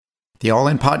The All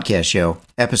In Podcast Show,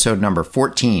 episode number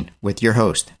 14, with your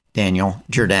host, Daniel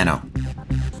Giordano.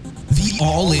 The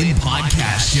All In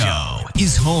Podcast Show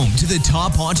is home to the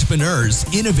top entrepreneurs,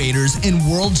 innovators, and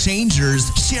world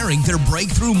changers sharing their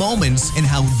breakthrough moments and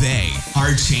how they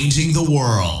are changing the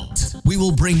world. We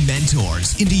will bring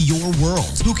mentors into your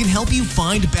world who can help you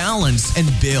find balance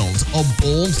and build a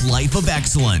bold life of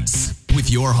excellence. With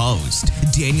your host,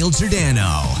 Daniel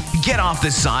Giordano. Get off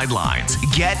the sidelines,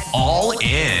 get all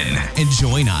in, and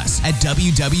join us at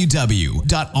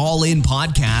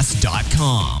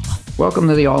www.allinpodcast.com. Welcome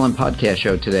to the All In Podcast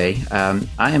Show today.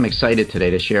 I am excited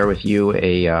today to share with you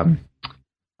a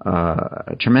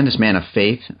tremendous man of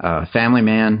faith, family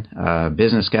man,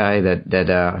 business guy that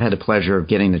I've had the pleasure of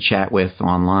getting to chat with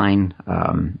online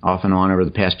off and on over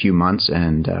the past few months,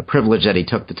 and privileged that he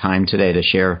took the time today to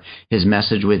share his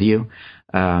message with you.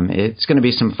 It's going to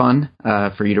be some fun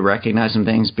for you to recognize some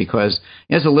things, because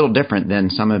it's a little different than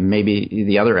some of maybe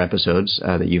the other episodes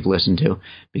that you've listened to,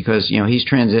 because he's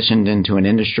transitioned into an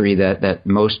industry that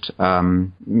most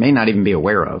may not even be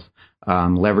aware of.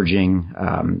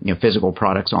 Leveraging physical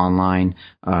products online,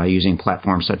 using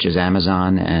platforms such as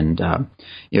Amazon, and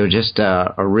just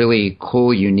a really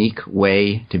cool, unique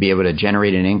way to be able to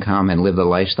generate an income and live the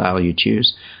lifestyle you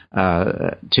choose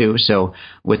too. So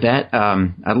with that,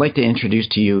 I'd like to introduce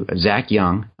to you Zach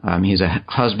Young. He's a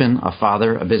husband, a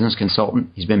father, a business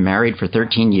consultant. He's been married for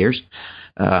 13 years.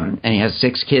 And he has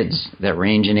 6 kids that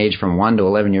range in age from 1 to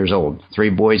 11 years old,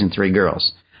 3 boys and 3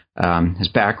 girls. His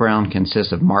background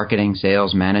consists of marketing,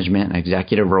 sales, management, and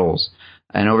executive roles.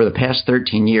 And over the past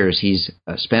 13 years, he's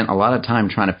spent a lot of time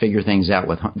trying to figure things out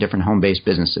with different home-based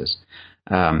businesses.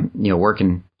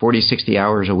 Working 40, 60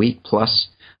 hours a week plus,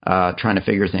 trying to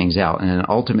figure things out. And then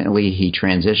ultimately, he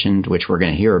transitioned, which we're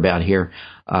going to hear about here,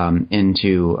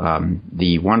 into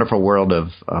the wonderful world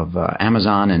of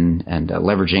Amazon and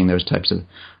leveraging those types of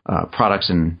products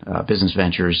and business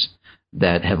ventures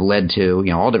that have led to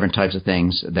all different types of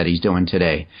things that he's doing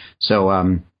today.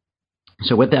 So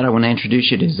with that, I want to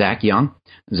introduce you to Zach Young.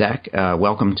 Zach,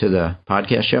 welcome to the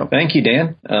podcast show. Thank you,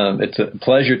 Dan. It's a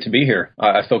pleasure to be here.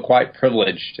 I feel quite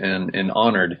privileged and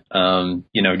honored.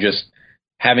 Just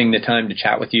having the time to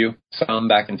chat with you, some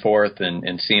back and forth,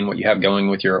 and seeing what you have going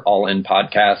with your All In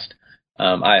podcast.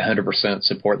 I 100%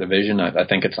 support the vision. I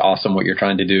think it's awesome what you're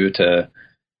trying to do to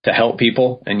help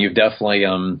people, and you've definitely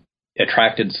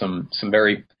attracted some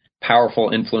very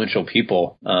powerful, influential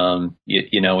people,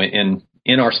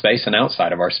 in our space and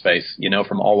outside of our space,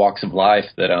 from all walks of life.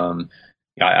 That I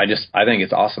think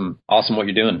it's awesome what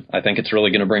you're doing. I think it's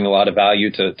really going to bring a lot of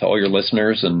value to all your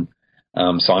listeners, and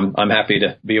so I'm happy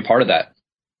to be a part of that.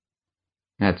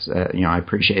 That's I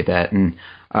appreciate that, and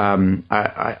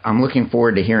I'm looking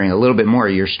forward to hearing a little bit more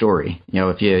of your story.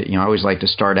 If I always like to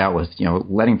start out with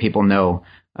letting people know.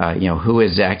 Who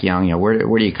is Zach Young? Where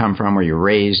do you come from? Where you're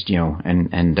raised?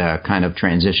 And kind of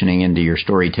transitioning into your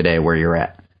story today, where you're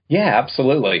at. Yeah,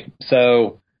 absolutely.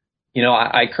 So,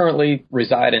 I currently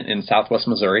reside in Southwest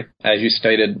Missouri. As you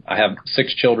stated, I have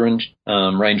 6 children,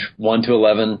 range 1 to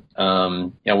 11.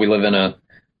 We live in a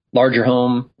larger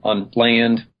home on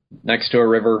land next to a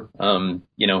river.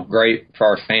 Great for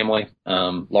our family,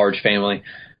 large family,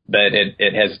 but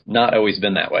it has not always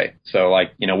been that way. So,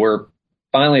 we're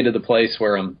finally to the place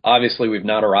where obviously we've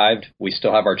not arrived. We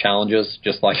still have our challenges,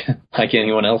 just like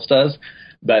anyone else does.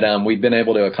 But we've been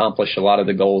able to accomplish a lot of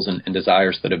the goals and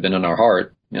desires that have been in our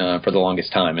heart for the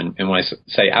longest time. And when I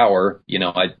say our,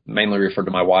 I mainly refer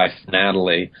to my wife,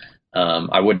 Natalie.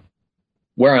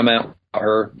 Where I'm at,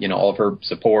 her, all of her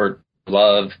support,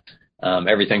 love,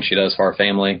 everything she does for our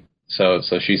family. So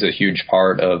she's a huge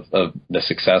part of the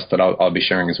success that I'll be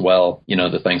sharing as well.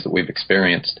 The things that we've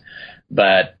experienced.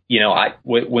 But,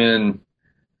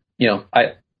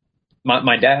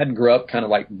 my dad grew up kind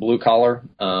of like blue collar,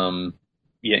 and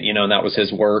that was his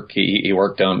work. He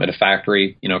worked at a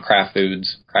factory, Kraft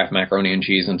Foods, Kraft macaroni and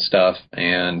cheese and stuff.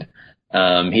 And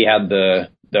he had the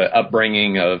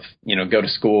upbringing of, go to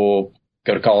school,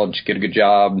 go to college, get a good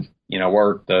job,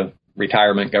 work, the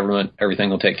retirement, government, everything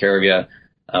will take care of you.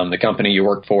 The company you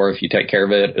work for, if you take care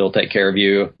of it, it'll take care of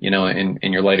you, in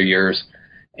your later years.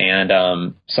 And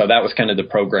so that was kind of the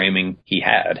programming he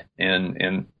had.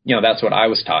 And that's what I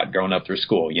was taught growing up through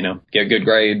school, get good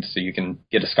grades so you can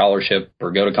get a scholarship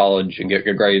or go to college and get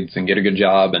good grades and get a good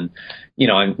job. And,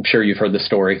 I'm sure you've heard the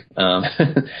story of,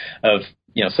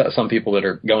 some people that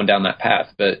are going down that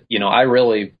path. But, I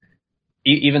really,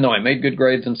 even though I made good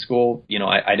grades in school,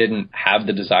 I didn't have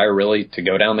the desire really to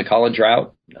go down the college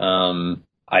route.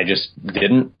 I just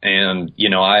didn't. And,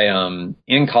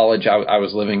 in college, I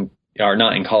was living, or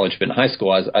not in college, but in high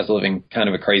school, I was living kind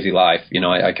of a crazy life.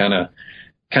 I kind of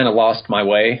kind of lost my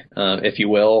way, if you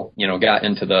will, got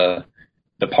into the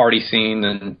party scene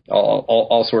and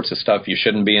all sorts of stuff you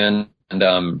shouldn't be in.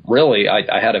 And, really,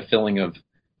 I had a feeling of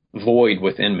void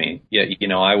within me. Yeah.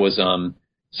 I was,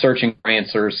 searching for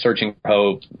answers, searching for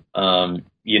hope,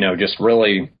 just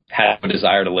really had a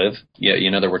desire to live.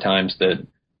 Yeah. There were times that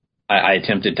I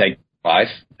attempted to take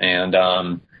life, and,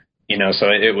 so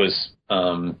it was,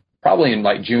 probably in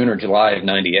like June or July of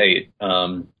 98.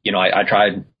 I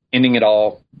tried ending it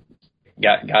all,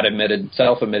 got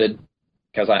self-admitted,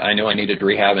 because I knew I needed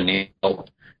rehab and needed help.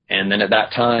 And then at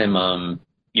that time,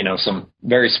 some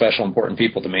very special, important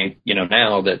people to me,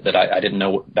 now that I didn't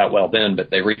know that well then, but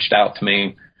they reached out to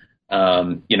me,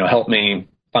 helped me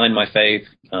find my faith,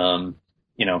 find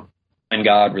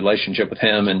God, relationship with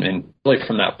him. And really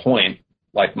from that point,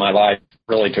 like my life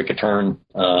really took a turn,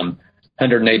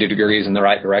 180 degrees in the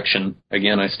right direction.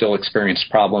 Again, I still experienced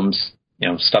problems,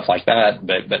 stuff like that,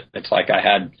 but it's like I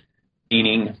had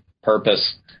meaning,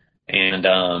 purpose. And,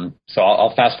 so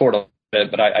I'll fast forward a little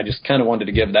bit, but I just kind of wanted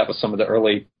to give, that was some of the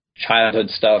early childhood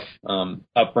stuff,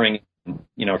 upbringing,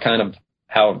 kind of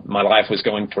how my life was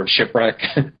going towards shipwreck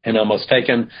and almost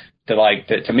taken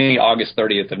to me, August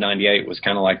 30th of 98 was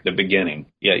kind of like the beginning,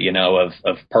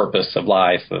 of purpose, of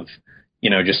life, of,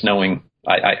 just knowing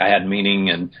I had meaning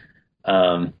and,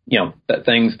 the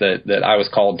things that I was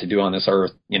called to do on this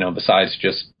earth, besides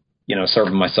just,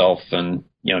 serving myself and,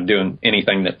 doing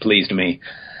anything that pleased me.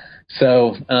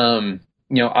 So,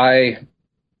 I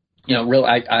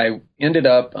ended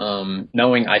up,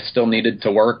 knowing I still needed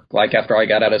to work, like after I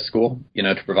got out of school,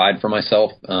 to provide for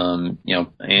myself,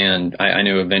 and I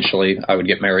knew eventually I would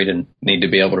get married and need to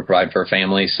be able to provide for a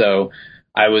family. So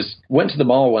I went to the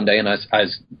mall one day and I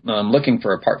was looking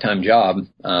for a part-time job,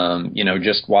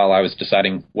 just while I was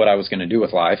deciding what I was going to do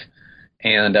with life.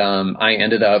 And I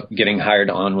ended up getting hired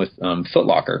on with Foot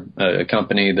Locker, a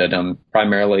company that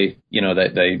primarily,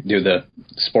 that they do the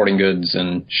sporting goods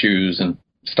and shoes and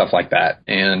stuff like that.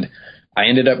 And I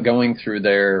ended up going through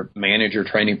their manager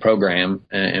training program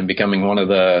and becoming one of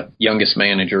the youngest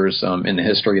managers in the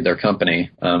history of their company.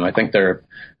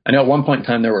 I know at one point in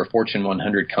time they were a Fortune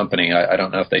 100 company. I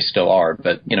don't know if they still are,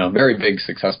 but, very big,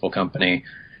 successful company.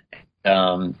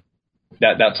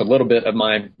 That's a little bit of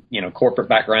my, corporate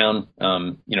background.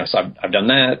 So I've done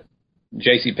that,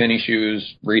 JCPenney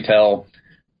shoes, retail,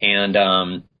 and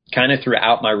kind of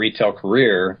throughout my retail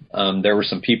career, there were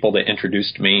some people that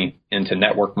introduced me into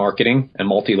network marketing and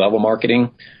multi-level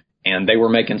marketing, and they were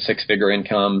making six-figure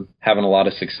income, having a lot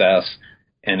of success.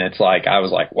 And it's like, I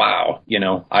was like, wow,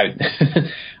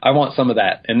 I want some of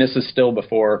that. And this is still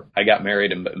before I got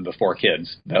married and before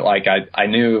kids. But like, I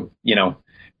knew,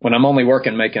 when I'm only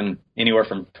making anywhere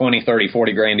from 20, 30,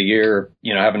 40 grand a year,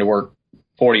 having to work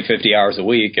 40, 50 hours a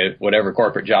week at whatever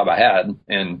corporate job I had.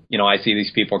 And, I see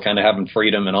these people kind of having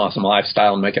freedom and awesome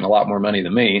lifestyle and making a lot more money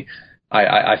than me.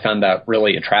 I found that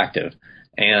really attractive.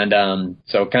 And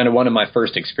so kind of one of my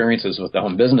first experiences with the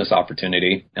home business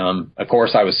opportunity, of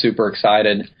course, I was super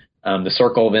excited. The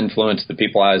circle of influence, the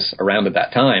people I was around at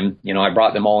that time, I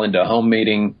brought them all into a home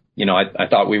meeting. I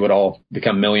thought we would all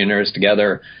become millionaires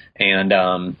together. And,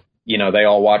 they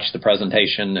all watched the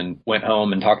presentation and went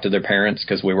home and talked to their parents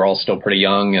because we were all still pretty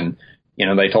young. And,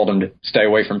 they told them to stay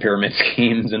away from pyramid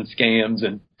schemes and scams.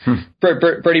 And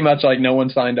pretty much like no one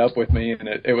signed up with me. And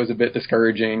it was a bit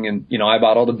discouraging. And, I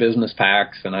bought all the business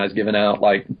packs and I was giving out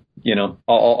like,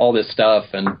 all this stuff.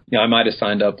 And, I might have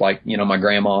signed up like, my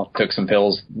grandma took some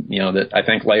pills, that I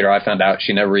think later I found out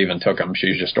she never even took them. She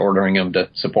was just ordering them to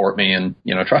support me and,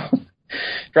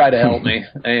 try to help me.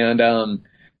 And,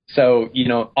 so,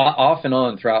 off and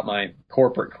on throughout my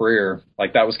corporate career,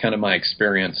 like that was kind of my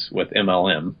experience with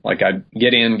MLM. Like I'd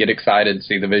get excited,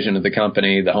 see the vision of the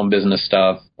company, the home business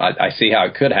stuff. I see how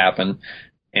it could happen.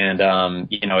 And,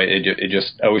 it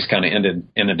just always kind of ended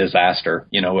in a disaster,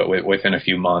 within a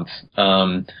few months.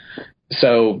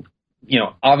 So,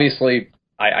 obviously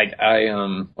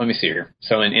I let me see here.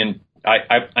 So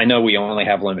I know we only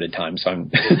have limited time, so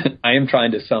I am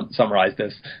trying to summarize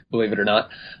this, believe it or not.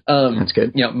 That's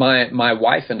good. My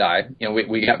wife and I,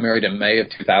 we got married in May of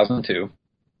 2002,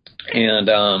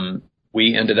 and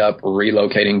we ended up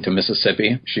relocating to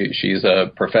Mississippi. She's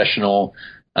a professional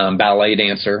ballet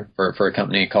dancer for a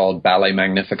company called Ballet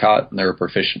Magnificat. They're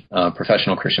a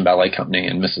professional Christian ballet company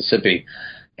in Mississippi.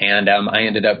 And I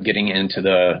ended up getting into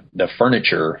the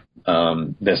furniture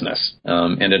business.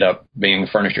 Ended up being a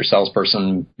furniture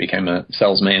salesperson, became a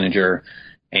sales manager.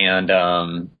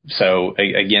 And so,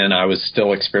 again, I was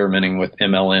still experimenting with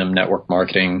MLM network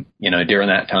marketing, during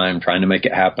that time, trying to make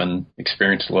it happen,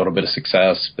 experienced a little bit of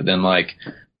success. But then, like,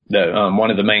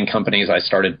 one of the main companies I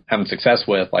started having success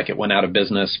with, like it went out of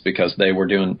business because they were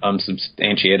doing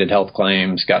unsubstantiated health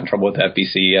claims, got in trouble with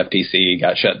FTC,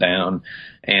 got shut down.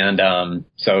 And,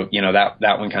 so,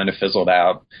 that one kind of fizzled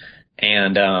out.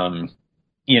 And,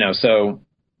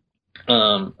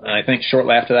 I think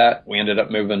shortly after that, we ended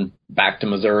up moving back to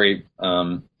Missouri,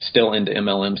 still into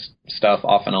MLM stuff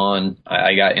off and on.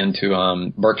 I got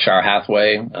into Berkshire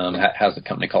Hathaway, has a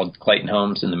company called Clayton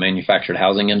Homes in the manufactured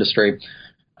housing industry.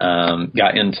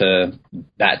 Got into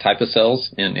that type of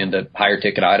sales and into higher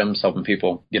ticket items, helping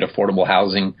people get affordable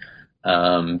housing.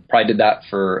 Probably did that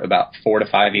for about 4 to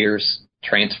 5 years,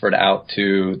 transferred out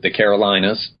to the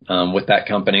Carolinas with that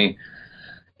company.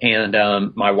 And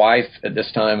my wife at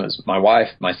this time was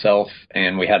myself,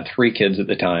 and we had 3 kids at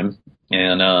the time.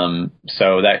 And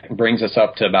so that brings us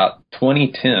up to about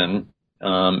 2010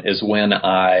 is when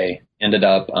I ended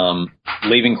up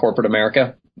leaving corporate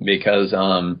America because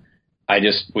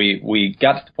we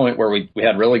got to the point where we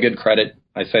had really good credit.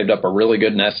 I saved up a really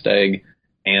good nest egg,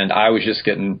 and I was just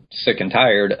getting sick and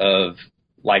tired of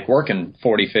like working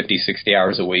 40, 50, 60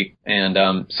 hours a week. And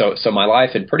so my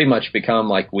life had pretty much become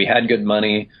like we had good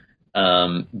money,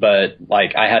 but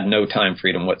like I had no time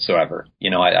freedom whatsoever.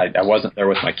 I wasn't there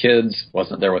with my kids,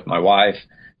 wasn't there with my wife.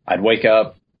 I'd wake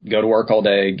up, go to work all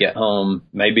day, get home,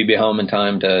 maybe be home in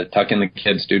time to tuck in the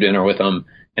kids, do dinner with them,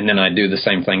 and then I'd do the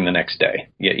same thing the next day,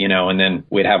 and then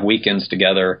we'd have weekends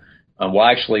together.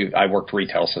 Actually, I worked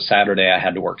retail, so Saturday I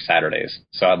had to work Saturdays.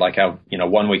 So I'd like have,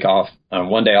 1 week off,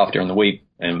 1 day off during the week,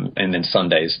 and then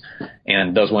Sundays.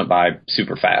 And those went by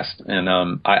super fast. And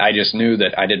I just knew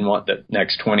that I didn't want the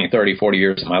next 20, 30, 40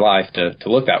 years of my life to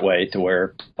look that way, to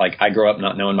where, like, I grow up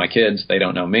not knowing my kids. They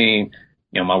don't know me.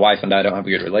 My wife and I don't have a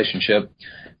good relationship.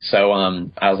 So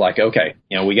I was like, okay,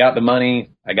 we got the money.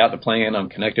 I got the plan. I'm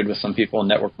connected with some people in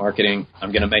network marketing.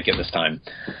 I'm going to make it this time.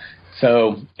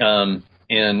 So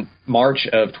in March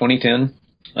of 2010,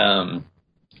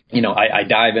 I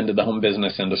dive into the home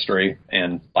business industry,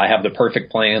 and I have the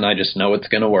perfect plan. I just know it's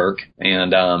going to work.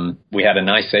 And we had a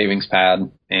nice savings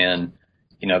pad. And,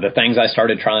 the things I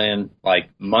started trying, like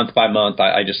month by month,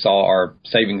 I just saw our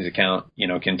savings account,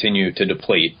 continue to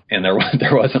deplete. And there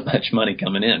wasn't much money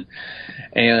coming in.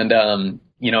 And,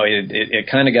 it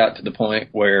kind of got to the point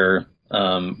where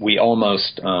we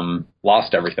almost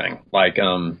lost everything. Like,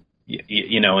 and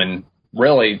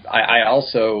really,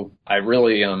 I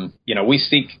really, we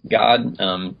seek God,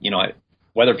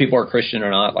 whether people are Christian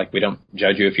or not, like we don't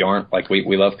judge you if you aren't, like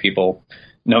we love people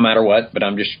no matter what, but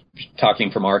I'm just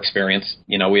talking from our experience.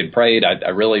 We had prayed. I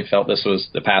really felt this was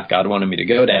the path God wanted me to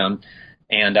go down.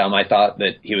 And I thought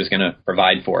that he was going to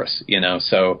provide for us,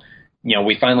 so,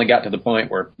 we finally got to the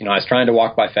point where, I was trying to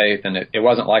walk by faith, and it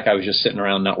wasn't like I was just sitting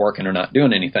around not working or not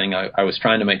doing anything. I was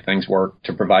trying to make things work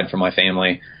to provide for my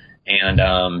family. And,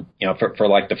 for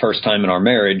like the first time in our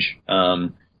marriage,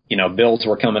 bills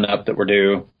were coming up that were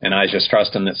due, and I was just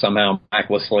trusting that somehow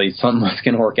miraculously something was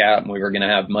going to work out and we were going to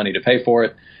have money to pay for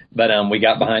it. But, we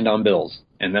got behind on bills,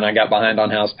 and then I got behind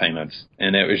on house payments,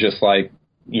 and it was just like,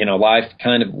 life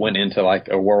kind of went into like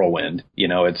a whirlwind.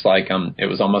 It's like, it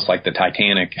was almost like the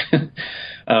Titanic,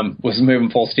 was moving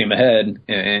full steam ahead,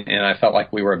 and I felt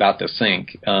like we were about to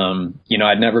sink.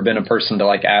 I'd never been a person to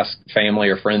like ask family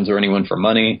or friends or anyone for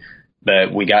money,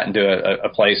 but we got into a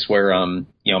place where,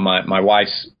 my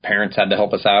wife's parents had to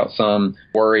help us out some.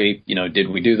 Worry, did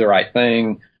we do the right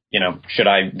thing? Should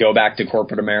I go back to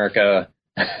corporate America?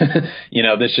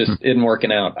 This just isn't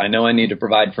working out. I know I need to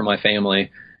provide for my family.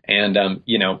 And,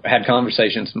 had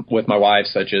conversations with my wife,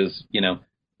 such as,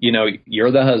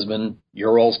 you're the husband,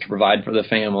 your role's to provide for the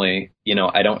family.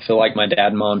 I don't feel like my dad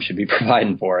and mom should be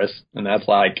providing for us. And that's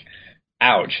like,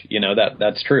 ouch,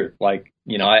 that's true. Like,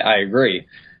 I agree.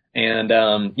 And,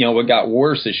 what got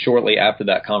worse is shortly after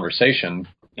that conversation,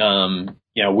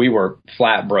 we were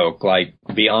flat broke, like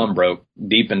beyond broke,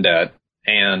 deep in debt.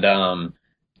 And,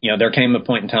 there came a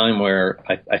point in time where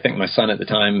I think my son at the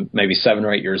time, maybe 7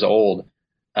 or 8 years old,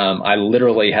 I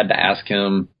literally had to ask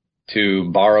him to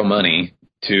borrow money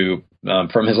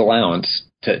from his allowance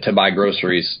to buy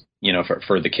groceries,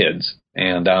 for the kids.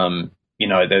 And,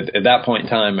 at that point in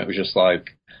time, it was just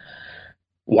like,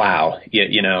 wow,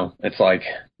 it's like,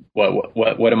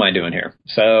 what am I doing here?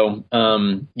 So,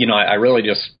 I really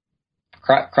just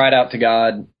cried out to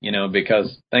God,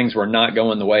 because things were not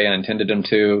going the way I intended them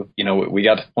to. We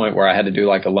got to the point where I had to do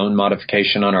like a loan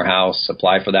modification on our house,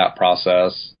 apply for that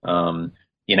process.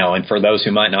 And for those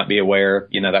who might not be aware,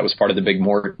 that was part of the big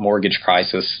mortgage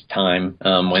crisis time,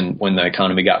 when the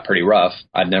economy got pretty rough.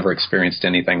 I'd never experienced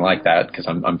anything like that because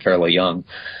I'm fairly young.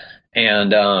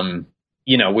 And,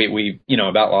 we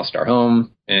about lost our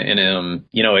home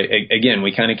Again,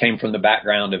 we kind of came from the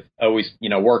background of always,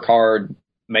 work hard,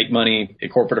 make money in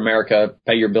corporate America,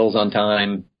 pay your bills on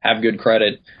time, have good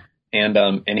credit. And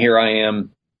here I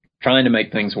am trying to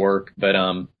make things work, but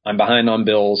I'm behind on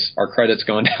bills. Our credit's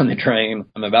going down the drain.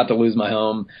 I'm about to lose my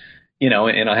home,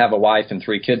 and I have a wife and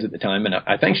 3 kids at the time. And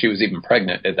I think she was even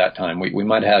pregnant at that time. We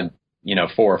might have had 4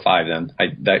 or 5 then.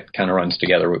 That kind of runs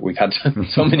together. We've had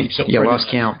so many children. You lost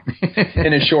count.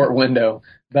 In a short window.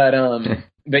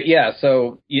 But yeah,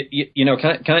 so,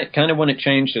 kind of when it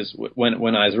changed is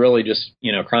when I was really just,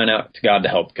 crying out to God to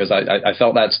help, because I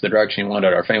felt that's the direction He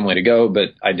wanted our family to go, but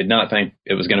I did not think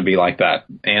it was going to be like that.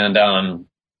 And,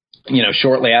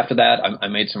 shortly after that, I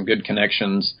made some good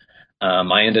connections.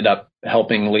 I ended up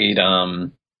helping lead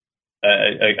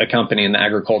a company in the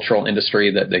agricultural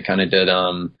industry that they kind of did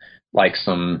like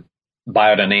some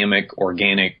biodynamic,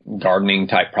 organic gardening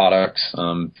type products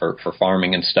for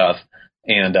farming and stuff.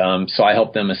 And so I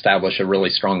helped them establish a really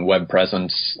strong web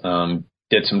presence,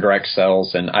 did some direct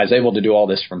sales, and I was able to do all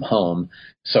this from home.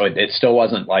 So it still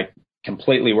wasn't like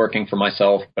completely working for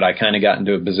myself, but I kind of got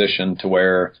into a position to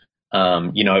where,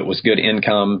 it was good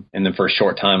income. And then for a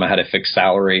short time, I had a fixed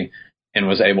salary and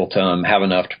was able to have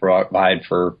enough to provide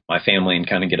for my family and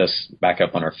kind of get us back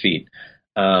up on our feet.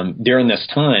 During this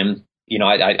time,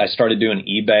 I started doing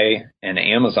eBay and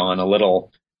Amazon a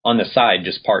little on the side,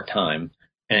 just part time.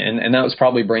 And that was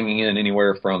probably bringing in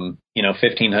anywhere from,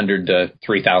 $1,500 to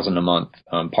 $3,000 a month,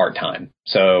 part time.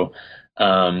 So,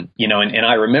 and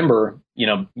I remember,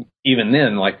 even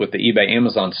then, like with the eBay,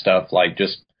 Amazon stuff, like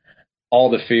just all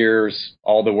the fears,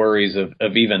 all the worries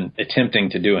of even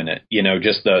attempting to doing it,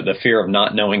 just the fear of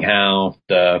not knowing how,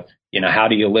 how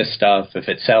do you list stuff? If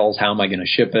it sells, how am I going to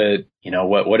ship it?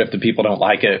 What if the people don't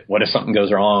like it? What if something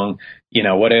goes wrong?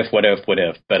 What if?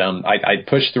 But I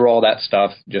pushed through all that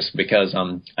stuff just because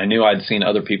I knew I'd seen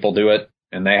other people do it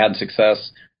and they had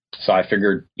success. So I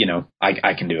figured,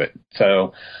 I can do it.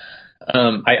 So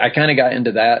I kind of got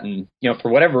into that. And, for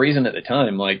whatever reason at the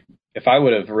time, like if I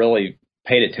would have really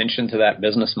paid attention to that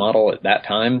business model at that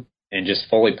time and just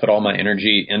fully put all my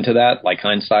energy into that, like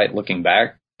hindsight looking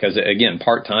back, because again,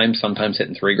 part-time, sometimes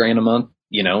hitting $3,000 a month,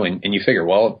 and you figure,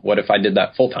 well, what if I did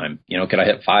that full-time? Could I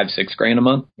hit $5,000-6,000 a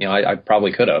month? I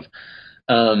probably could have.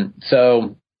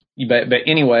 But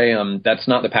anyway, that's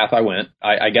not the path I went.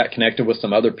 I got connected with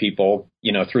some other people,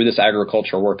 through this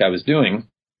agricultural work I was doing,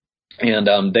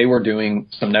 and they were doing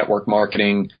some network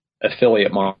marketing,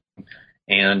 affiliate marketing,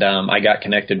 and I got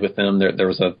connected with them. There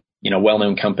was a,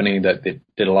 well-known company that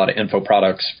did a lot of info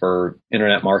products for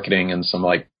internet marketing and some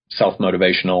like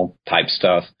self-motivational type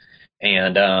stuff.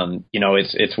 And,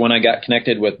 it's when I got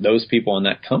connected with those people in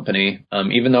that company,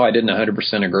 even though I didn't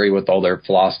 100% agree with all their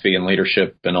philosophy and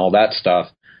leadership and all that stuff,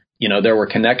 there were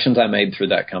connections I made through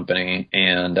that company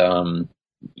and,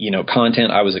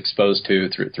 content I was exposed to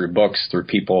through books, through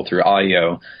people, through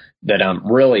audio that,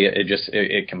 really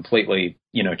it completely,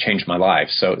 changed my life.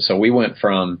 So we went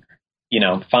from,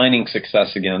 finding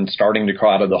success again, starting to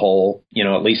crawl out of the hole,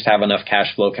 at least have enough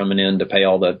cash flow coming in to pay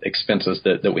all the expenses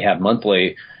that we had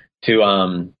monthly to,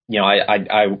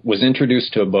 I was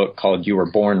introduced to a book called You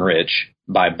Were Born Rich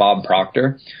by Bob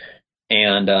Proctor.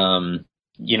 And,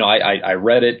 I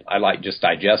read it. I just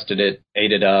digested it,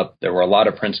 ate it up. There were a lot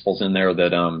of principles in there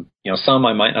that, some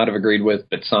I might not have agreed with,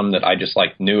 but some that I just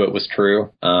knew it was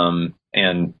true.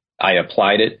 And I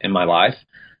applied it in my life.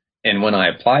 And when I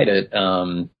applied it,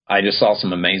 I just saw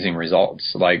some amazing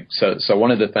results. So one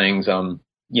of the things,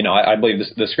 I believe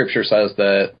the scripture says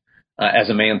that as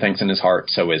a man thinks in his heart,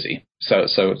 so is he. So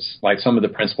it's like some of the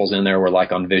principles in there were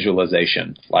like on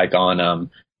visualization, like on,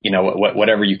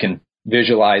 whatever you can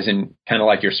visualize in kind of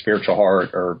like your spiritual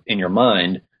heart or in your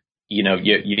mind, you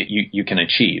can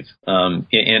achieve,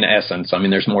 in essence. I mean,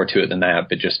 there's more to it than that,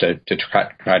 but just to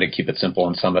try to keep it simple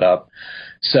and sum it up.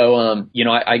 So,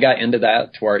 I got into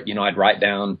that to where, I'd write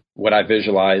down what I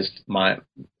visualized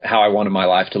how I wanted my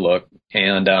life to look.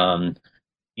 And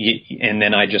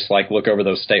then I just look over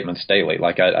those statements daily.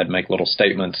 I'd make little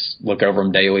statements, look over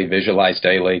them daily, visualize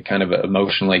daily, kind of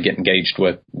emotionally get engaged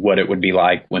with what it would be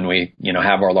like when we,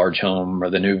 have our large home or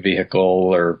the new vehicle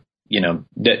or,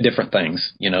 different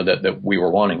things, that we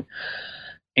were wanting.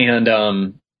 And,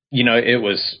 it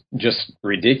was just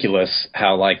ridiculous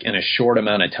how in a short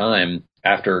amount of time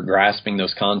after grasping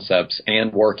those concepts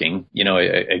and working,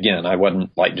 again, I wasn't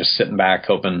just sitting back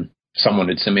hoping someone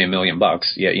would send me $1 million.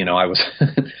 Yeah. I was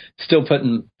still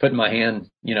putting my hand,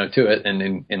 to it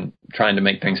and trying to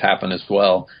make things happen as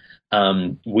well.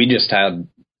 We just had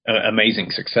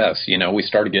amazing success. We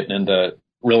started getting into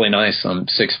really nice,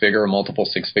 multiple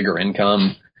six-figure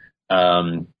income.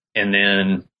 And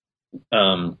then,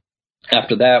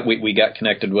 after that, we got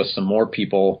connected with some more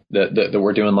people that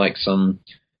were doing like some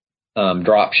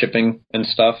drop shipping and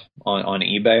stuff on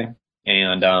eBay.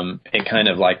 And it kind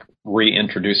of like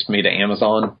reintroduced me to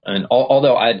Amazon. And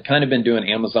although I'd kind of been doing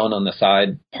Amazon on the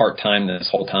side part-time this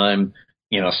whole time,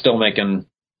 still making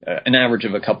an average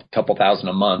of a couple thousand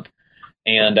a month.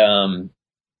 And,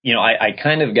 I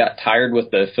kind of got tired with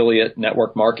the affiliate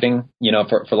network marketing,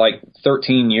 for like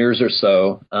 13 years or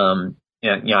so. And,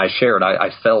 I shared, I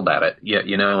failed at it,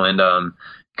 and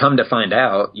come to find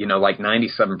out, like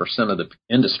 97% of the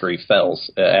industry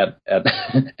fails at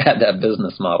that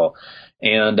business model.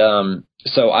 And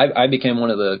so I became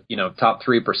one of the, top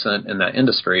 3% in that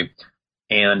industry.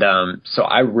 And so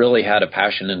I really had a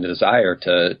passion and desire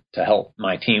to help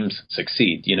my teams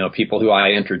succeed. People who I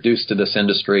introduced to this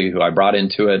industry, who I brought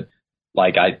into it.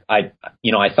 Like I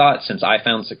thought, since I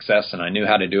found success and I knew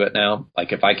how to do it now,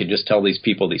 like if I could just tell these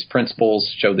people these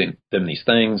principles, show them these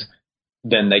things,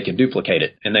 then they could duplicate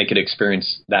it and they could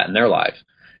experience that in their life.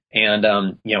 And,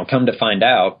 come to find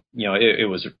out, it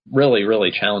was really,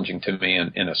 really challenging to me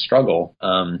and a struggle.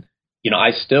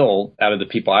 I still, out of the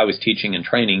people I was teaching and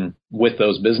training with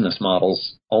those business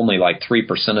models, only like 3%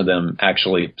 of them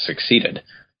actually succeeded.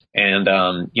 And,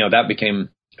 that became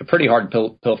a pretty hard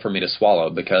pill for me to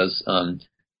swallow because,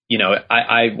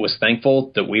 I was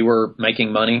thankful that we were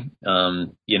making money,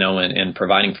 and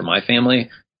providing for my family.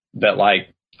 But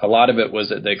like a lot of it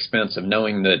was at the expense of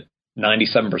knowing that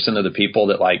 97% of the people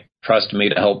that like trust me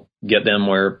to help get them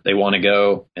where they want to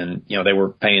go. And, they were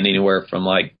paying anywhere from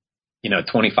like,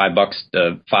 $25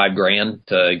 to $5,000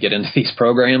 to get into these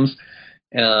programs.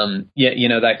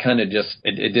 That kind of just,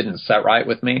 it didn't set right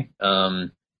with me.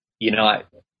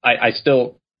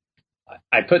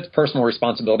 I put personal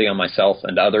responsibility on myself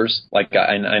and others. Like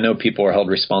I know people are held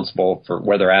responsible for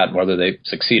where they're at and whether they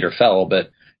succeed or fail.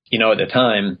 But, at the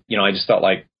time, I just felt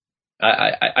like,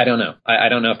 I don't know. I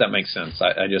don't know if that makes sense.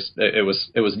 It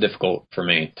was difficult for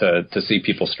me to see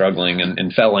people struggling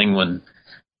and failing when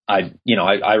I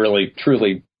really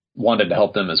truly wanted to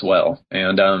help them as well.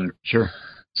 And, sure.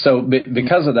 So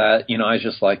because of that, I was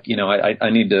just like, I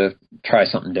need to try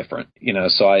something different,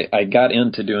 so I got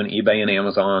into doing eBay and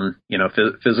Amazon,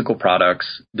 physical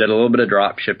products, did a little bit of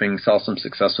drop shipping, saw some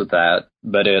success with that.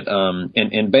 But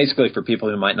and basically for people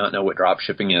who might not know what drop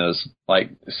shipping is,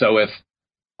 like, so if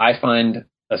I find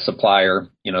a supplier,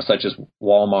 such as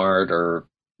Walmart or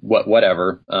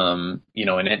whatever, and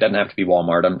it doesn't have to be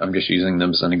Walmart. I'm just using them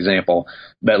as an example.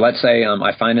 But let's say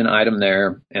I find an item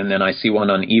there, and then I see one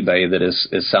on eBay that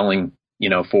is selling,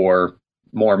 for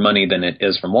more money than it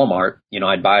is from Walmart.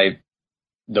 I'd buy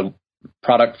the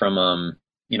product from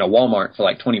Walmart for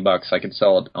like $20. I could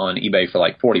sell it on eBay for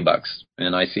like $40,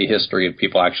 and I see history of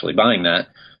people actually buying that.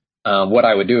 What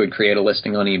I would do would create a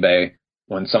listing on eBay.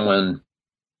 When someone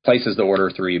places the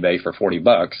order through eBay for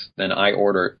 $40, then I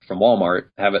order it from Walmart,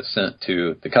 have it sent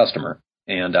to the customer.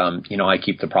 And, I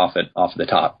keep the profit off the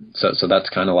top. So that's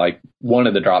kind of like one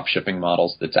of the drop shipping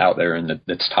models that's out there and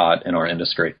that's taught in our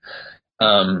industry.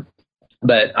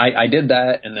 But I did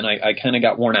that, and then I kind of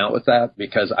got worn out with that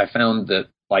because I found that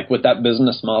like with that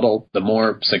business model, the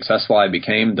more successful I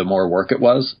became, the more work it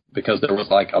was, because there was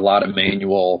like a lot of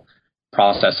manual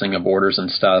processing of orders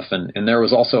and stuff. And there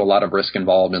was also a lot of risk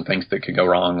involved in things that could go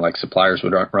wrong, like suppliers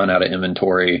would run out of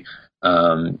inventory.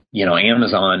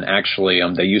 Amazon actually,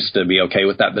 they used to be okay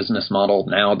with that business model.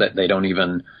 Now that they don't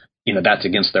even, that's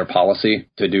against their policy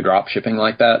to do drop shipping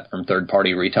like that from third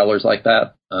party retailers like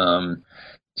that.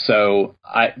 So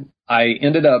I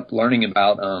ended up learning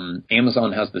about,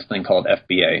 Amazon has this thing called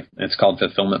FBA. It's called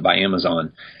Fulfillment by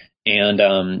Amazon.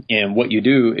 And what you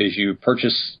do is you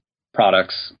purchase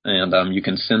products and you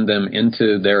can send them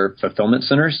into their fulfillment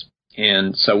centers.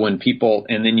 And so when people,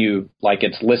 and then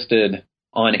it's listed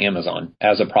on Amazon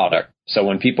as a product. So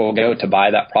when people go to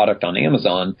buy that product on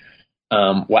Amazon,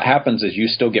 what happens is you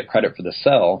still get credit for the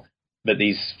sale, but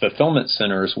these fulfillment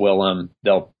centers will,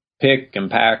 they'll pick and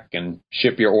pack and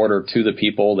ship your order to the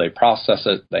people. They process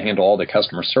it. They handle all the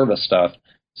customer service stuff.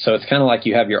 So it's kind of like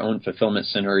you have your own fulfillment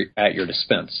center at your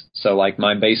dispense. So like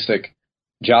my basic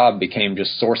job became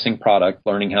just sourcing product,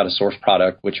 learning how to source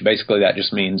product, which basically that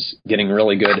just means getting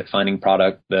really good at finding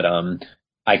product that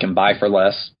I can buy for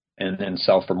less and then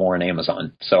sell for more on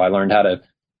Amazon. So I learned how to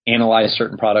analyze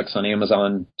certain products on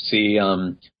Amazon, see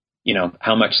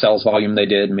how much sales volume they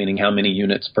did, meaning how many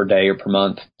units per day or per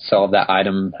month sell of that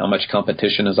item, how much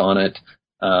competition is on it,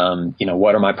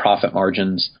 what are my profit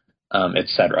margins, et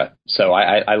cetera. So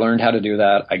I learned how to do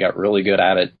that. I got really good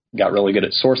at it, got really good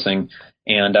at sourcing.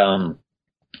 And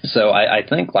so I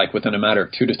think like within a matter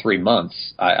of 2 to 3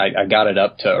 months, I got it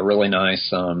up to a really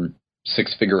nice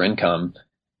 6-figure income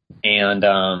And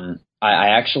I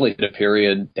actually hit a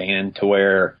period, Dan, to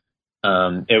where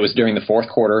it was during the fourth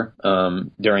quarter,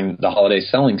 during the holiday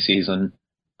selling season,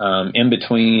 in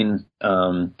between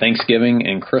Thanksgiving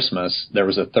and Christmas. There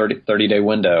was a 30-day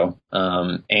window,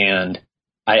 and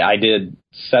I did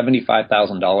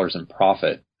 $75,000 in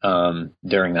profit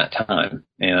during that time.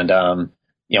 And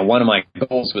one of my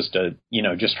goals was to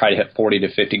just try to hit 40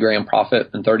 to 50 grand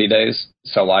profit in 30 days.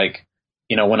 So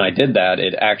when I did that,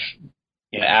 it actually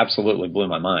absolutely blew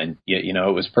my mind. It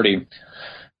was pretty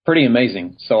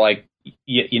amazing. So I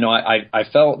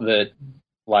felt that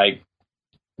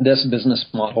this business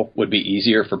model would be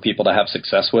easier for people to have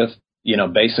success with,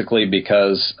 basically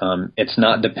because it's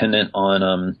not dependent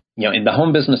on, in the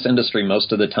home business industry,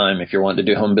 most of the time, if you're wanting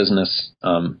to do home business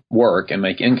work and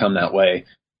make income that way,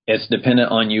 it's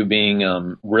dependent on you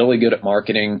being really good at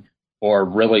marketing or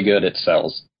really good at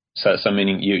sales. So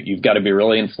meaning you've got to be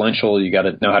really influential. You got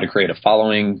to know how to create a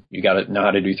following. You got to know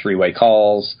how to do three-way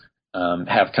calls,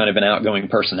 have kind of an outgoing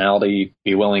personality,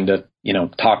 be willing to,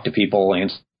 talk to people,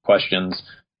 answer questions,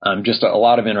 just a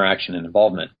lot of interaction and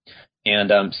involvement.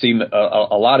 And see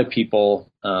a lot of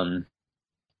people,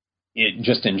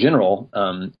 just in general,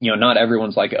 not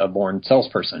everyone's like a born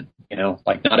salesperson.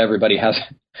 Not everybody has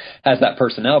that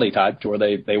personality type to where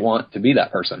they want to be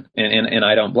that person, and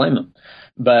I don't blame them.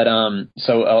 But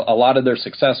so a lot of their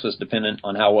success was dependent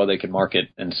on how well they could market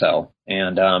and sell,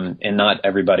 and not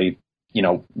everybody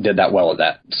did that well at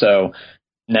that. So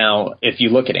now, if you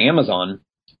look at Amazon,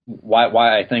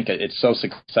 why I think it's so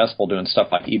successful doing stuff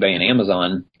like eBay and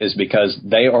Amazon is because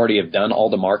they already have done all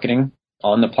the marketing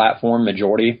on the platform.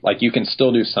 Majority, you can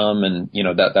still do some, and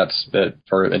that's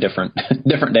for a different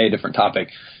day, different topic.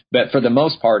 But for the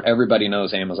most part, everybody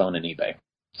knows Amazon and eBay,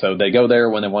 so they go there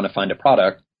when they want to find a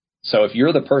product. So if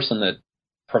you're the person that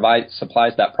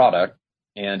supplies that product,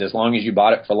 and as long as you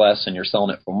bought it for less and you're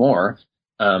selling it for more,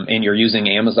 and you're using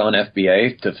Amazon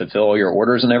FBA to fulfill your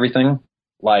orders and everything,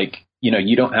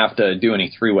 you don't have to do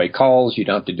any three-way calls. You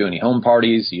don't have to do any home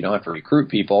parties. You don't have to recruit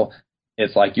people.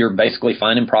 It's you're basically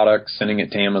finding products, sending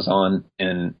it to Amazon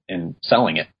and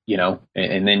selling it,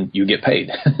 and then you get paid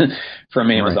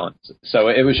from Amazon. Right. So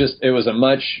it was a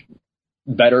much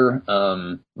better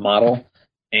model.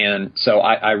 And so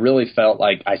I really felt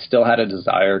like I still had a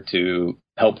desire to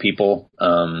help people.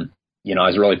 I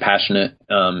was really passionate,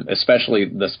 especially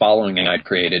this following I'd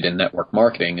created in network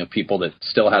marketing of people that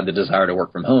still had the desire to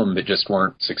work from home, but just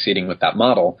weren't succeeding with that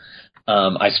model.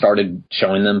 I started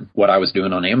showing them what I was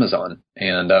doing on Amazon,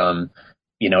 and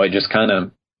it just kind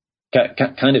of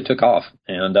took off.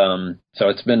 And so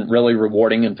it's been really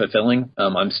rewarding and fulfilling.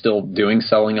 I'm still doing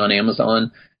selling on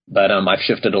Amazon, but I've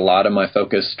shifted a lot of my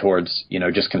focus towards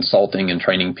just consulting and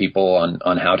training people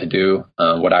on how to do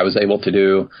what I was able to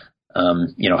do.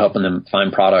 Helping them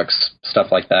find products, stuff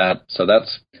like that. So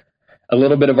that's a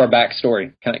little bit of our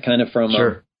backstory, kind of from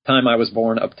Sure. Time I was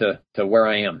born up to where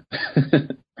I am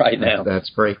right now. That's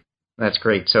great. That's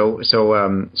great. So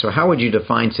how would you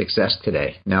define success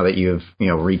today? Now that you've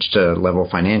reached a level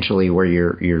financially where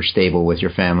you're stable with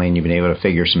your family and you've been able to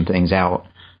figure some things out,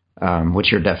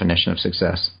 what's your definition of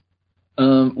success?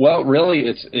 Well, really,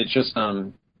 it's just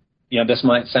this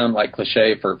might sound like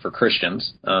cliche for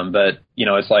Christians, but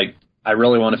it's I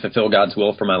really want to fulfill God's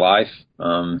will for my life.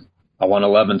 I want to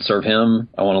love and serve Him.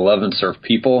 I want to love and serve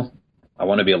people. I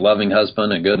want to be a loving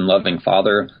husband, a good and loving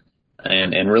father,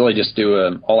 and really just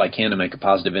do all I can to make a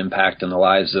positive impact in the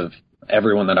lives of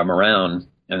everyone that I'm around,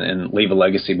 and leave a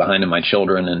legacy behind in my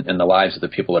children and the lives of the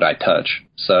people that I touch.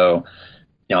 So,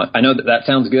 I know that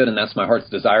sounds good, and that's my heart's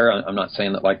desire. I'm not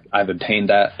saying that I've obtained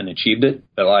that and achieved it,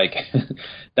 but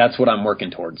that's what I'm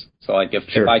working towards. So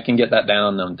if I can get that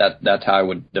down, that's how I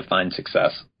would define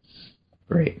success.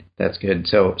 Great, that's good.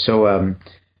 So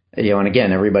and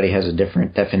again, everybody has a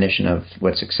different definition of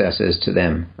what success is to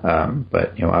them.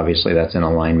 But obviously that's in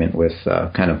alignment with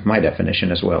kind of my definition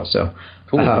as well. So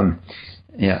cool.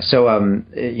 Yeah. So, and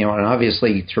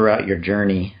obviously throughout your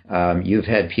journey, you've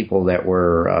had people that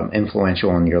were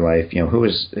influential in your life. Who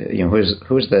is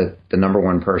the number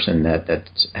one person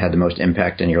that's had the most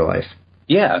impact in your life?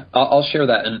 Yeah, I'll share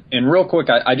that. And real quick,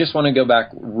 I just want to go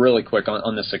back really quick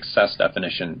on the success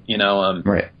definition.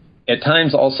 Right. At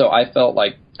times also I felt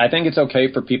I think it's okay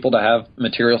for people to have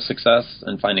material success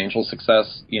and financial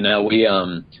success.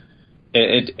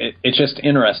 It's just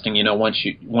interesting,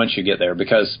 once you get there,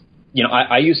 because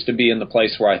I used to be in the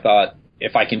place where I thought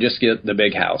if I can just get the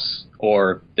big house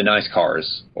or the nice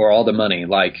cars or all the money,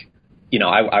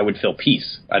 I would feel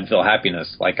peace. I'd feel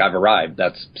happiness, I've arrived.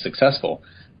 That's successful.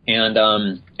 And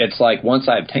it's once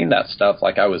I obtained that stuff,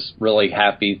 I was really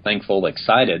happy, thankful,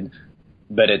 excited.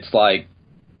 But it's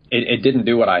it didn't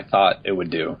do what I thought it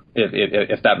would do,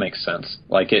 if that makes sense.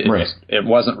 Like it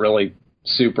wasn't really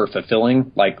super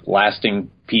fulfilling, like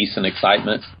lasting peace and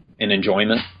excitement and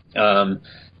enjoyment.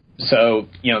 So,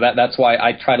 that's why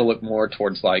I try to look more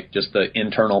towards like just the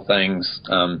internal things,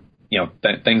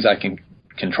 things I can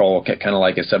control, kind of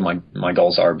like I said, my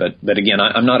goals are. But again,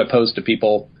 I'm not opposed to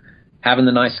people having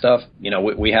the nice stuff.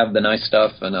 We have the nice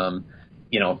stuff, and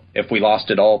if we lost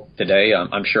it all today,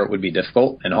 I'm sure it would be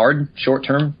difficult and hard short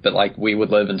term, but like we would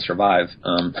live and survive,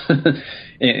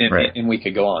 and we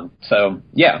could go on. So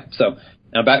yeah. So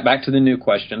now back to the new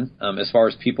question. As far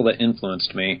as people that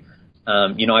influenced me,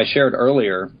 I shared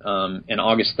earlier, in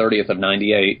August 30th of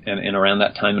 98, and around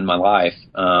that time in my life,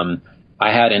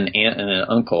 I had an aunt and an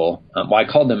uncle. I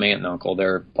called them aunt and uncle.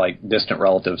 They're like distant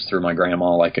relatives through my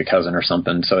grandma, like a cousin or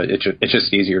something. So it's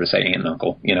just easier to say aunt and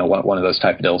uncle, one of those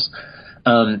type of deals.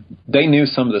 They knew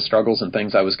some of the struggles and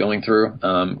things I was going through,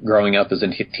 growing up as a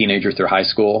teenager through high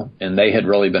school, and they had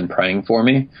really been praying for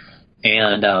me.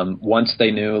 And, once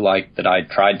they knew like that I'd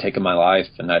tried taking my life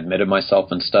and I admitted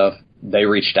myself and stuff, they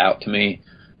reached out to me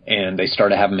and they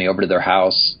started having me over to their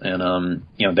house. And,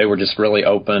 they were just really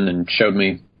open and showed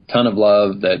me a ton of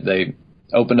love. That they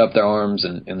opened up their arms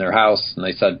in their house, and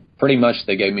they said pretty much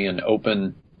they gave me an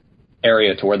open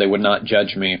area to where they would not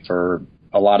judge me for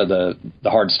a lot of the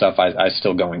hard stuff I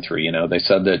still going through. They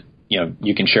said that,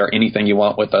 you can share anything you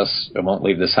want with us. It won't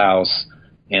leave this house.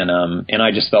 And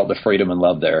I just felt the freedom and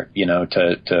love there,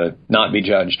 to not be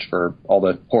judged for all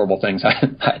the horrible things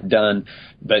I'd done,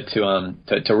 but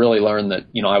to really learn that,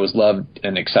 I was loved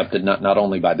and accepted not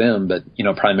only by them, but,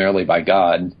 primarily by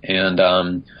God. And,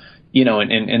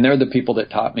 and they're the people that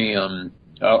taught me,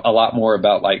 a lot more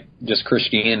about like just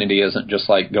Christianity isn't just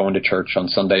like going to church on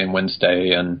Sunday and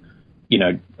Wednesday and,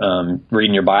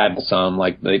 reading your Bible some.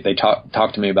 Like they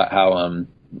talked to me about how,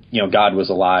 God was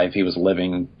alive. He was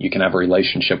living. You can have a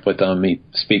relationship with him. He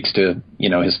speaks to,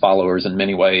 his followers in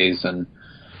many ways. And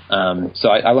so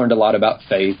I learned a lot about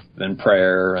faith and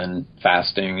prayer and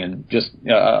fasting and just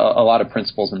a lot of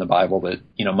principles in the Bible that,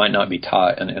 might not be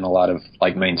taught in a lot of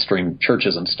like mainstream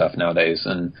churches and stuff nowadays.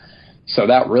 And so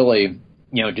that really,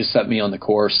 just set me on the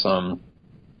course,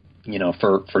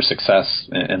 for success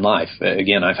in life.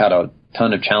 Again, I've had a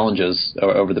ton of challenges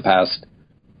over the past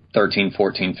 13,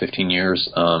 14, 15 years,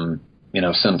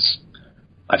 since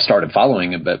I've started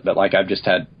following it, but like I've just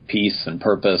had peace and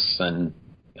purpose and,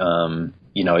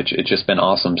 it's just been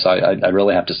awesome. So I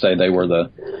really have to say they were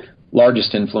the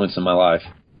largest influence in my life.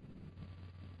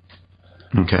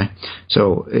 Okay.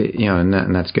 So,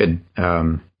 and that's good,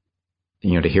 to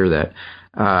hear that,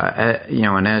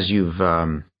 and as you've,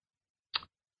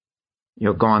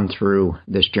 gone through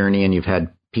this journey and you've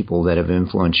had people that have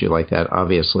influenced you like that,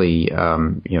 obviously,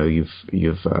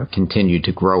 you've continued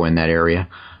to grow in that area,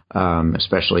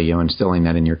 especially, instilling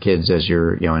that in your kids as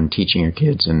you're, and teaching your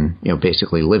kids and,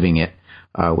 basically living it,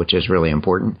 which is really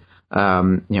important.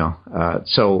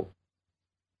 So,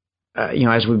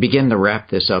 as we begin to wrap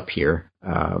this up here,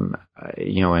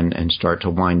 and start to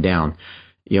wind down,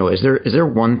 is there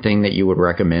one thing that you would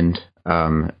recommend,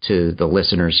 to the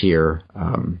listeners here,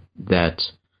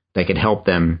 that could help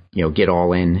them, get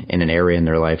all in an area in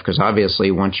their life? Because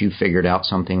obviously once you figured out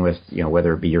something with,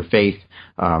 whether it be your faith,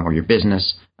 or your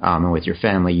business, and with your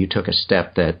family, you took a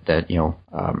step that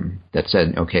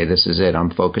said, okay, this is it.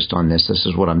 I'm focused on this. This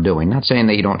is what I'm doing. Not saying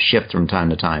that you don't shift from time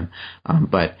to time.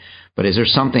 But is there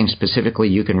something specifically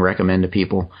you can recommend to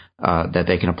people, that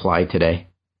they can apply today?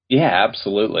 Yeah,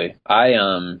 absolutely. I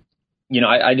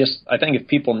think if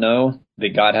people know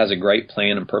that God has a great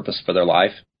plan and purpose for their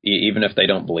life, even if they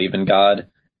don't believe in God,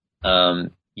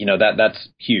 that's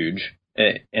huge.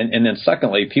 And then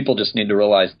secondly, people just need to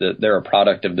realize that they're a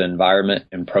product of the environment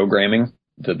and programming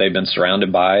that they've been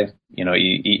surrounded by,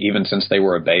 even since they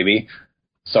were a baby.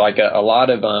 So like a lot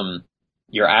of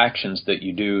your actions that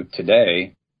you do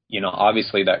today,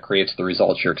 obviously that creates the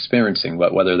results you're experiencing,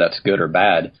 but whether that's good or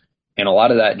bad. And a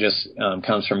lot of that just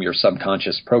comes from your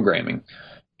subconscious programming.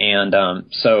 And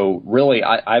so really,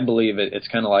 I believe it's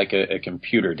kind of like a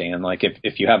computer, Dan. Like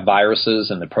if you have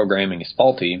viruses and the programming is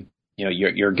faulty,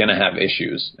 you're going to have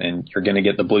issues and you're going to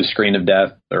get the blue screen of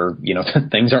death, or,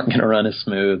 things aren't going to run as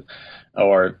smooth,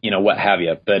 or, what have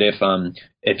you. But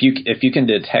if you can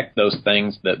detect those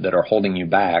things that are holding you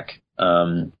back,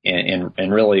 and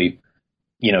really,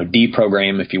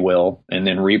 deprogram, if you will, and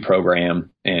then reprogram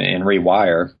and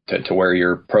rewire to where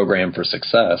you're programmed for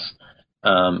success,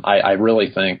 I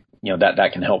really think, that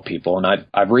can help people. And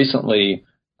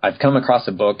I've come across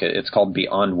a book. It's called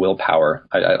Beyond Willpower.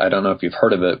 I don't know if you've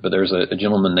heard of it, but there's a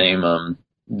gentleman named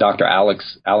Dr.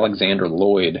 Alexander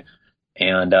Lloyd,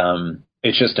 and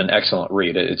it's just an excellent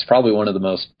read. It's probably one of the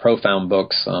most profound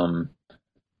books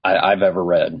I've ever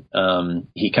read.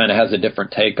 He kind of has a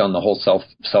different take on the whole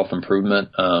self-improvement,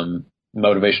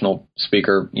 motivational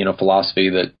speaker, philosophy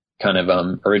that kind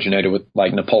of originated with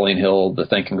like Napoleon Hill, the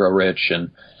Think and Grow Rich.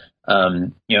 And,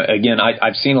 again,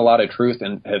 I've seen a lot of truth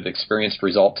and have experienced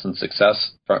results and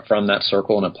success from that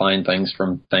circle and applying things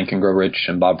from Think and Grow Rich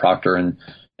and Bob Proctor and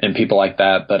people like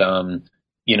that. But,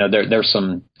 there's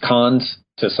some cons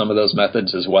to some of those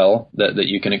methods as well that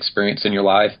you can experience in your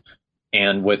life.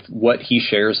 And with what he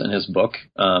shares in his book,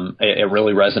 it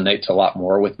really resonates a lot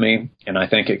more with me. And I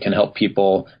think it can help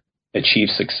people achieve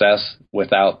success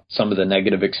without some of the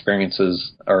negative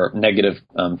experiences or negative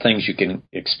things you can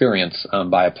experience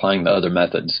by applying the other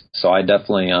methods. So I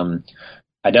definitely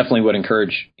would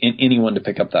encourage anyone to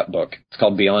pick up that book. It's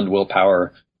called Beyond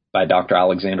Willpower by Dr.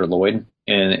 Alexander Lloyd.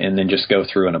 And then just go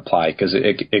through and apply, because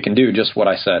it can do just what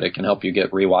I said. It can help you get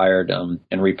rewired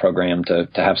and reprogrammed to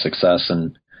have success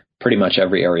in pretty much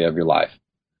every area of your life.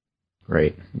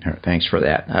 Great. Thanks for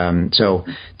that. So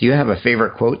do you have a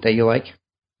favorite quote that you like?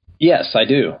 Yes, I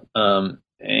do.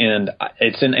 And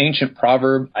it's an ancient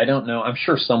proverb. I don't know. I'm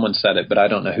sure someone said it, but I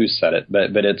don't know who said it.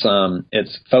 But it's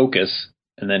focus.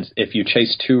 And then if you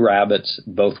chase two rabbits,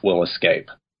 both will escape.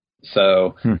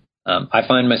 So I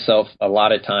find myself a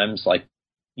lot of times, like,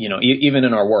 even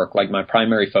in our work, like my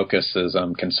primary focus is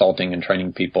consulting and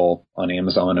training people on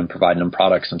Amazon and providing them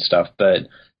products and stuff. But,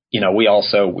 we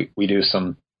also, we do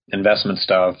some investment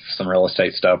stuff, some real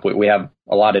estate stuff. We have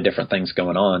a lot of different things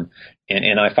going on.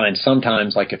 And I find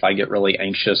sometimes, like, if I get really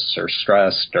anxious or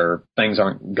stressed or things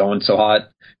aren't going so hot,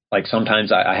 like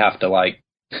sometimes I have to like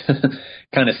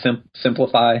kind of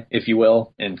simplify, if you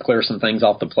will, and clear some things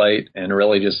off the plate and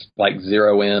really just like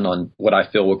zero in on what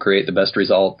I feel will create the best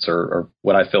results or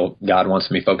what I feel God wants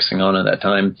me focusing on at that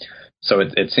time. So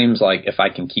it seems like if I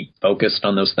can keep focused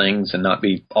on those things and not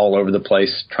be all over the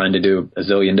place trying to do a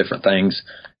zillion different things,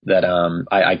 that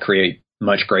I create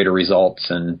much greater results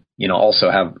and, also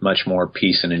have much more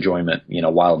peace and enjoyment,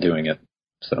 while doing it.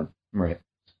 So. Right.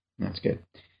 That's good.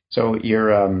 So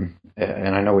you're, and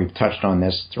I know we've touched on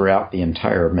this throughout the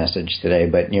entire message today,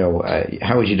 but,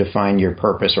 how would you define your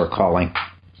purpose or calling?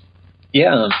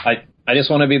 Yeah, I just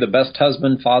want to be the best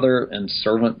husband, father, and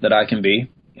servant that I can be,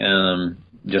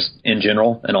 just in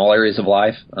general, in all areas of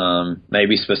life,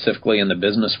 maybe specifically in the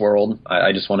business world.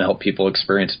 I just want to help people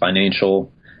experience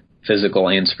financial, physical,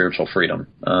 and spiritual freedom.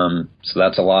 So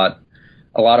that's a lot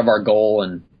of our goal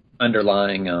and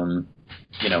underlying,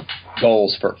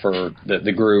 goals for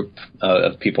the group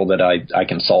of people that I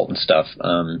consult and stuff.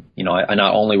 I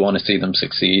not only want to see them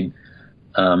succeed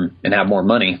and have more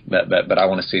money, but I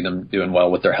want to see them doing well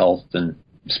with their health and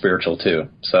spiritual too.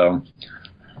 So.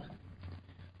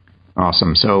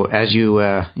 Awesome. So as you,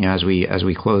 as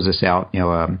we close this out,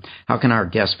 how can our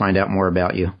guests find out more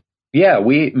about you? Yeah,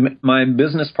 my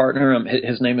business partner,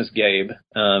 his name is Gabe.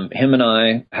 Him and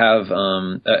I have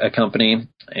a company,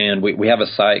 and we have a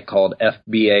site called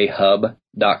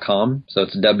FBAHub.com. So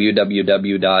it's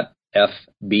www.fba,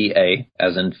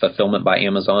 as in fulfillment by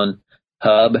Amazon,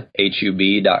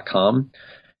 hub.com.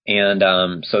 And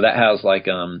so that has like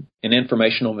an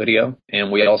informational video,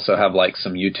 and we also have like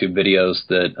some YouTube videos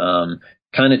that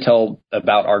kind of tell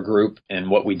about our group and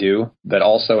what we do, but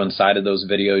also inside of those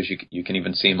videos, you can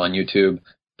even see them on YouTube.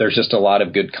 There's just a lot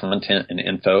of good content and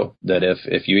info that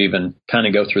if you even kind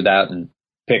of go through that and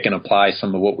pick and apply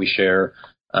some of what we share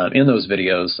in those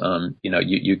videos,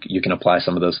 you can apply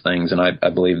some of those things. And I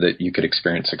believe that you could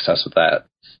experience success with that.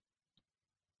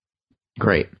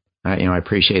 Great. I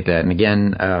appreciate that. And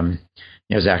again,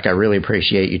 Zach, I really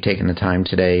appreciate you taking the time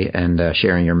today and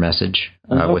sharing your message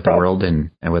with the world and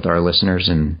with our listeners,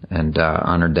 and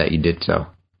honored that you did so.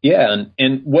 Yeah,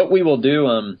 and what we will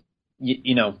do,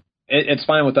 it's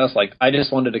fine with us. Like, I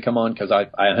just wanted to come on because I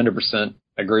 100%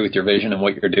 agree with your vision and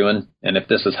what you're doing. And if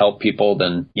this has helped people,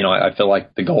 then, I feel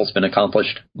like the goal's been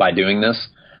accomplished by doing this.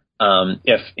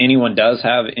 If anyone does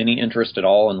have any interest at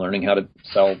all in learning how to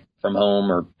sell from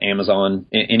home or Amazon,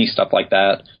 any stuff like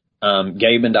that,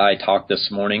 Gabe and I talked this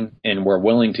morning, and we're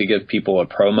willing to give people a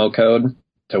promo code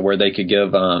to where they could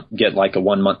get like a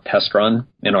 1-month test run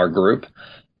in our group.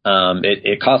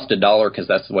 It cost $1 because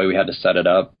that's the way we had to set it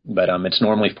up, but it's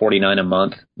normally $49 a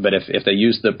month. But if they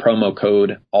use the promo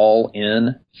code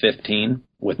ALLIN15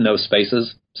 with no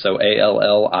spaces, so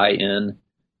ALLIN,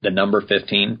 the number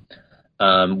 15,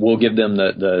 we'll give them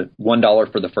the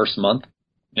 $1 for the first month.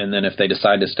 And then if they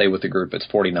decide to stay with the group, it's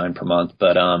 $49 per month.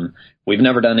 But we've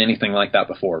never done anything like that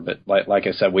before. But like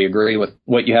I said, we agree with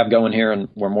what you have going here, and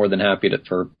we're more than happy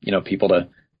for people to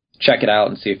check it out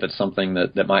and see if it's something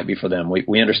that might be for them.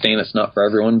 We understand it's not for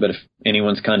everyone, but if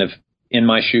anyone's kind of in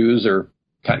my shoes or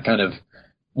kind of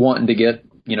wanting to get,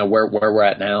 where we're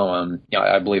at now,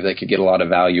 I believe they could get a lot of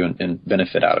value and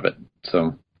benefit out of it.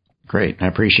 So. Great. I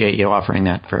appreciate you offering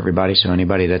that for everybody. So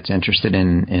anybody that's interested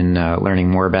in learning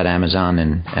more about Amazon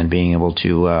and being able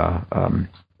to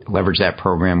leverage that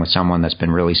program with someone that's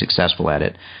been really successful at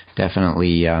it, definitely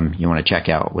you want to check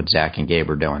out what Zach and Gabe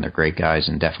are doing. They're great guys,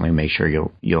 and definitely make sure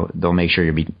they'll make sure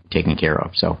you'll be taken care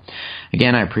of. So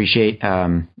again, I appreciate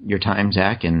your time,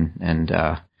 Zach, and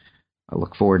I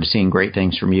look forward to seeing great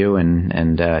things from you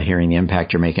and hearing the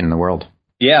impact you're making in the world.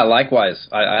 Yeah, likewise.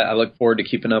 I look forward to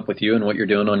keeping up with you and what you're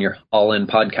doing on your All In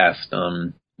podcast.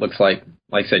 Looks like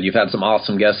I said, you've had some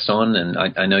awesome guests on, and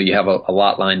I know you have a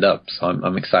lot lined up. So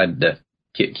I'm excited to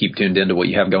keep tuned into what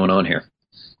you have going on here.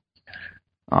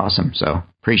 Awesome. So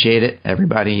appreciate it.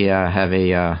 Everybody have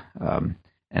an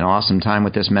awesome time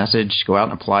with this message. Go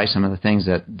out and apply some of the things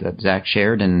that Zach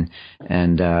shared, and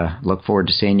look forward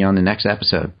to seeing you on the next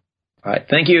episode. All right.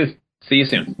 Thank you. See you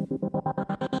soon.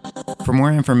 For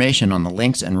more information on the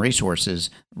links and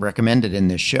resources recommended in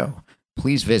this show,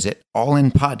 please visit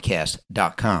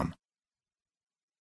allinpodcast.com.